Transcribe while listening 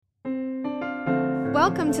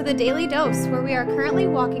Welcome to the Daily Dose, where we are currently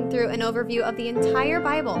walking through an overview of the entire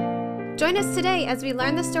Bible. Join us today as we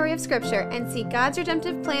learn the story of Scripture and see God's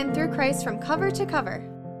redemptive plan through Christ from cover to cover.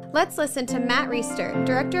 Let's listen to Matt Reisetter,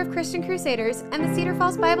 Director of Christian Crusaders and the Cedar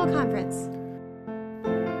Falls Bible Conference.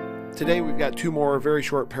 Today we've got two more very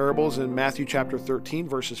short parables in Matthew chapter 13,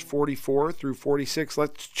 verses 44 through 46.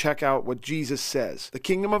 Let's check out what Jesus says. The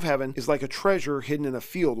kingdom of heaven is like a treasure hidden in a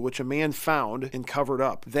field, which a man found and covered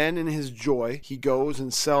up. Then in his joy, he goes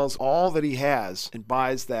and sells all that he has and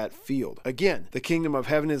buys that field. Again, the kingdom of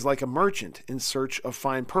heaven is like a merchant in search of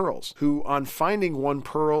fine pearls, who on finding one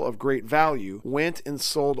pearl of great value, went and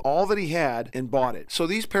sold all that he had and bought it. So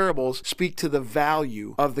these parables speak to the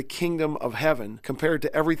value of the kingdom of heaven compared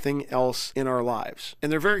to everything else in our lives. And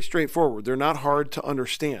they're very straightforward. They're not hard to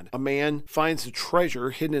understand. A man finds a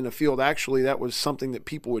treasure hidden in a field. Actually, that was something that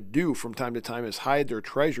people would do from time to time, is hide their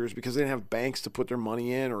treasures, because they didn't have banks to put their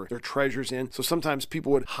money in or their treasures in. So sometimes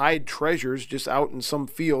people would hide treasures just out in some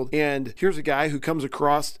field. And here's a guy who comes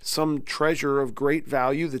across some treasure of great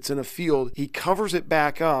value that's in a field. He covers it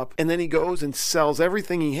back up, and then he goes and sells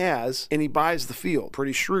everything he has, and he buys the field.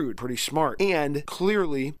 Pretty shrewd, pretty smart, and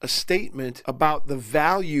clearly a statement about the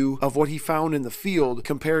value of what he found in the field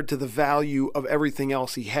compared to the value of everything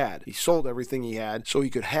else he had. He sold everything he had so he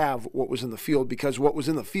could have what was in the field, because what was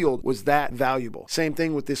in the field was that valuable. Same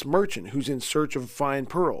thing with this merchant who's in search of fine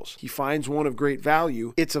pearls. He finds one of great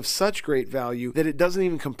value. It's of such great value that it doesn't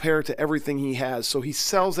even compare to everything he has, so he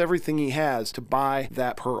sells everything he has to buy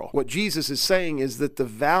that pearl. What Jesus is saying is that the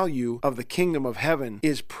value of the kingdom of heaven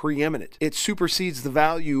is preeminent. It supersedes the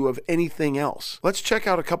value of anything else. Let's check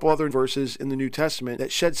out a couple other verses in the New Testament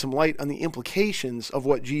that shed some light on the implications of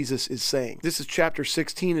what Jesus is saying. This is chapter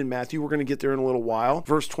 16 in Matthew. We're going to get there in a little while.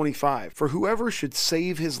 Verse 25. For whoever should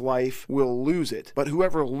save his life will lose it, but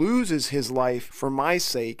whoever loses his life for my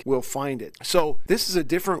sake will find it. So this is a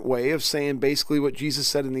different way of saying basically what Jesus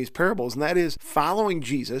said in these parables, and that is following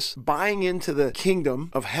Jesus, buying into the kingdom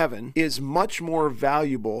of heaven, is much more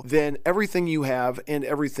valuable than everything you have and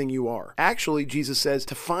everything you are. Actually, Jesus says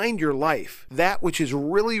to find your life, that which is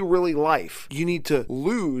really, really life, you need to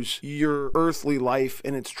lose your earthly life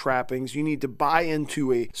and its trappings. You need to buy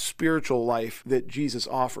into a spiritual life that Jesus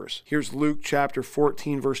offers. Here's Luke chapter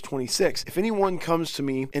 14, verse 26. If anyone comes to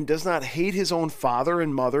me and does not hate his own father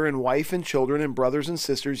and mother and wife and children and brothers and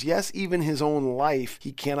sisters, yes, even his own life,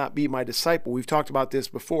 he cannot be my disciple. We've talked about this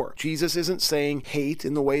before. Jesus isn't saying hate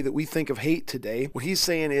in the way that we think of hate today. What he's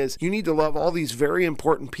saying is you need to love all these very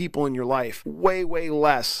important people in your life way, way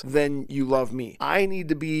less than you love me. I need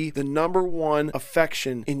to be the number one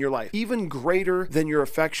affection in your life, even greater than your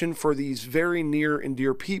affection for these very near and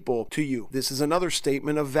dear people to you. This is another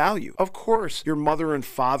statement of value. Of course, your mother and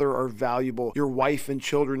father are valuable, your wife and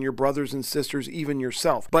children, your brothers and sisters, even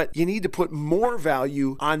yourself. But you need to put more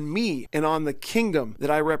value on me and on the kingdom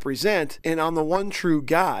that I represent and on the one true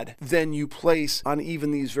God than you place on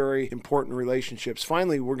even these very important relationships.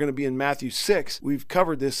 Finally, we're going to be in Matthew 6. We've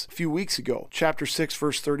covered this a few weeks ago. Chapter 6,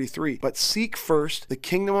 verse 33. But seek first the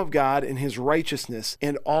kingdom of God and his righteousness,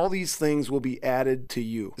 and all these things will be added to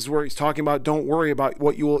you. This is where he's talking about don't worry about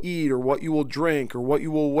what you will eat or what you will drink or what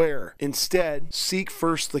you will wear. Instead, seek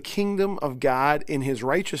first the kingdom of God in his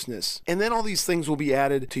righteousness, and then all these things will be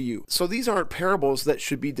added to you. So these aren't parables that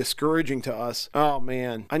should be discouraging to us. Oh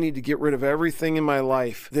man, I need to get rid of everything in my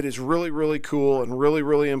life that is really, really cool and really,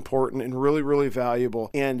 really important and really, really valuable,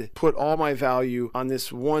 and put all my value on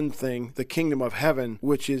this one thing, the kingdom of heaven,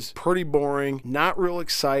 which is pretty boring, not real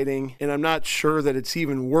exciting, and I'm not sure that it's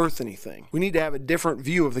even worth anything. We need to have a different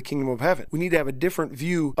view of the kingdom of heaven. We need to have a different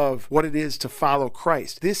view of what it is to follow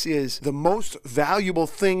Christ. This is the most valuable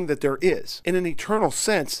thing that there is. In an eternal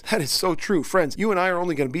sense, that is so true. Friends, you and I are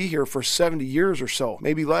only going to be here for 70 years or so,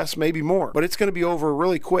 maybe less, maybe more, but it's going to be over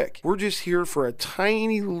really quick. We're just here for a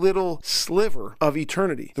tiny little sliver of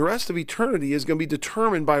eternity. The rest of eternity is going to be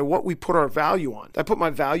determined by what we put our value on. I put my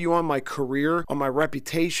value on my career, on my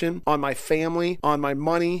reputation, on my family, on my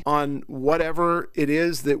money, on whatever it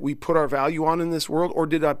is that we put our value on in this world, or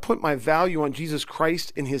did I put my value on Jesus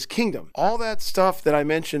Christ and his kingdom? All that stuff that I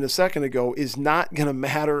mentioned a second ago is not going to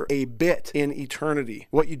matter a bit in eternity.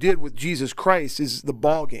 What you did with Jesus Christ is the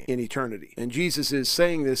ball game in eternity. And Jesus is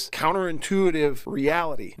saying this counterintuitive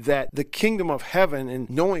reality that the kingdom of heaven and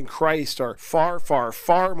knowing Christ are far, far,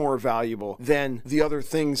 far more valuable than the other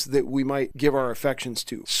things that we might give our affections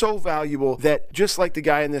to. So valuable that just like the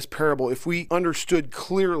guy in this parable, if we understood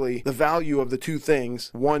clearly the value of the two things,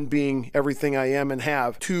 things, one being everything I am and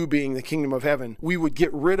have, two being the kingdom of heaven, we would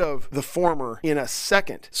get rid of the former in a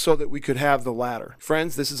second so that we could have the latter.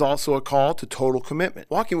 Friends, this is also a call to total commitment.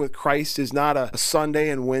 Walking with Christ is not a Sunday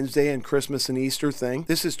and Wednesday and Christmas and Easter thing.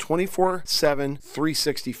 This is 24/7,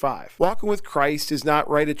 365. Walking with Christ is not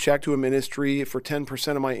write a check to a ministry for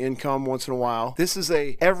 10% of my income once in a while. This is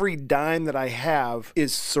every dime that I have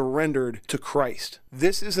is surrendered to Christ.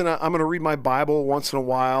 This isn't I'm going to read my Bible once in a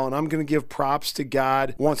while and I'm going to give props to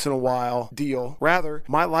God once in a while deal. Rather,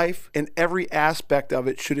 my life and every aspect of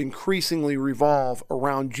it should increasingly revolve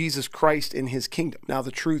around Jesus Christ and his kingdom. Now,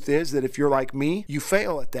 the truth is that if you're like me, you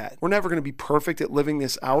fail at that. We're never going to be perfect at living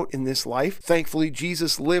this out in this life. Thankfully,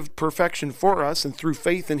 Jesus lived perfection for us, and through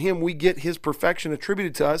faith in him, we get his perfection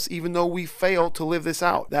attributed to us even though we fail to live this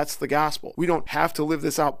out. That's the gospel. We don't have to live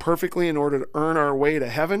this out perfectly in order to earn our way to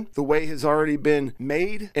heaven. The way has already been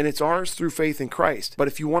made, and it's ours through faith in Christ. But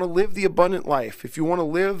if you want to live the abundant life, if you want to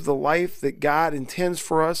live the life that God intends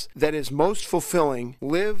for us, that is most fulfilling,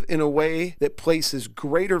 live in a way that places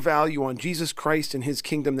greater value on Jesus Christ and his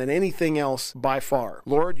kingdom than anything else by far.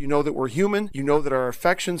 Lord, you know that we're human. You know that our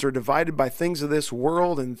affections are divided by things of this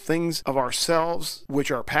world and things of ourselves,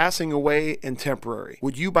 which are passing away and temporary.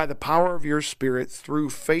 Would you, by the power of your Spirit,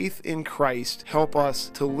 through faith in Christ, help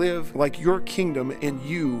us to live like your kingdom and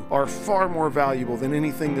you are far more valuable than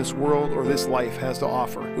anything this world or this life has to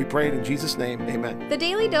offer. We pray it in Jesus' name. Amen. The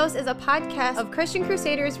Daily Dose is a podcast of Christian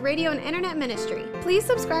Crusaders radio and internet ministry. Please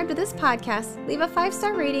subscribe to this podcast, leave a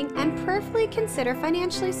 5-star rating, and prayerfully consider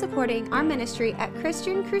financially supporting our ministry at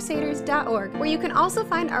ChristianCrusaders.org, where you can also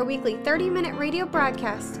find our weekly 30-minute radio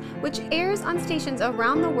broadcast, which airs on stations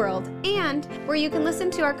around the world, and where you can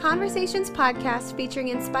listen to our Conversations podcast featuring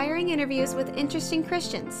inspiring interviews with interesting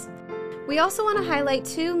Christians. We also want to highlight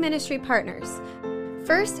 2 ministry partners.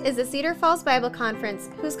 First is the Cedar Falls Bible Conference,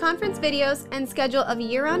 whose conference videos and schedule of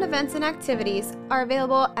year-round events and activities are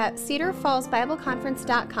available at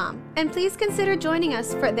cedarfallsbibleconference.com. And please consider joining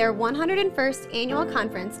us for their 101st annual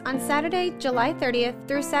conference on Saturday, July 30th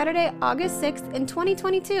through Saturday, August 6th in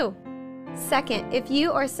 2022. Second, if you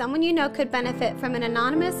or someone you know could benefit from an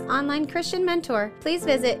anonymous online Christian mentor, please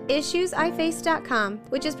visit issuesiface.com,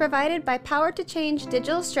 which is provided by Power to Change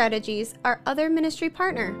Digital Strategies, our other ministry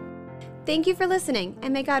partner. Thank you for listening,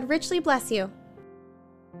 and may God richly bless you.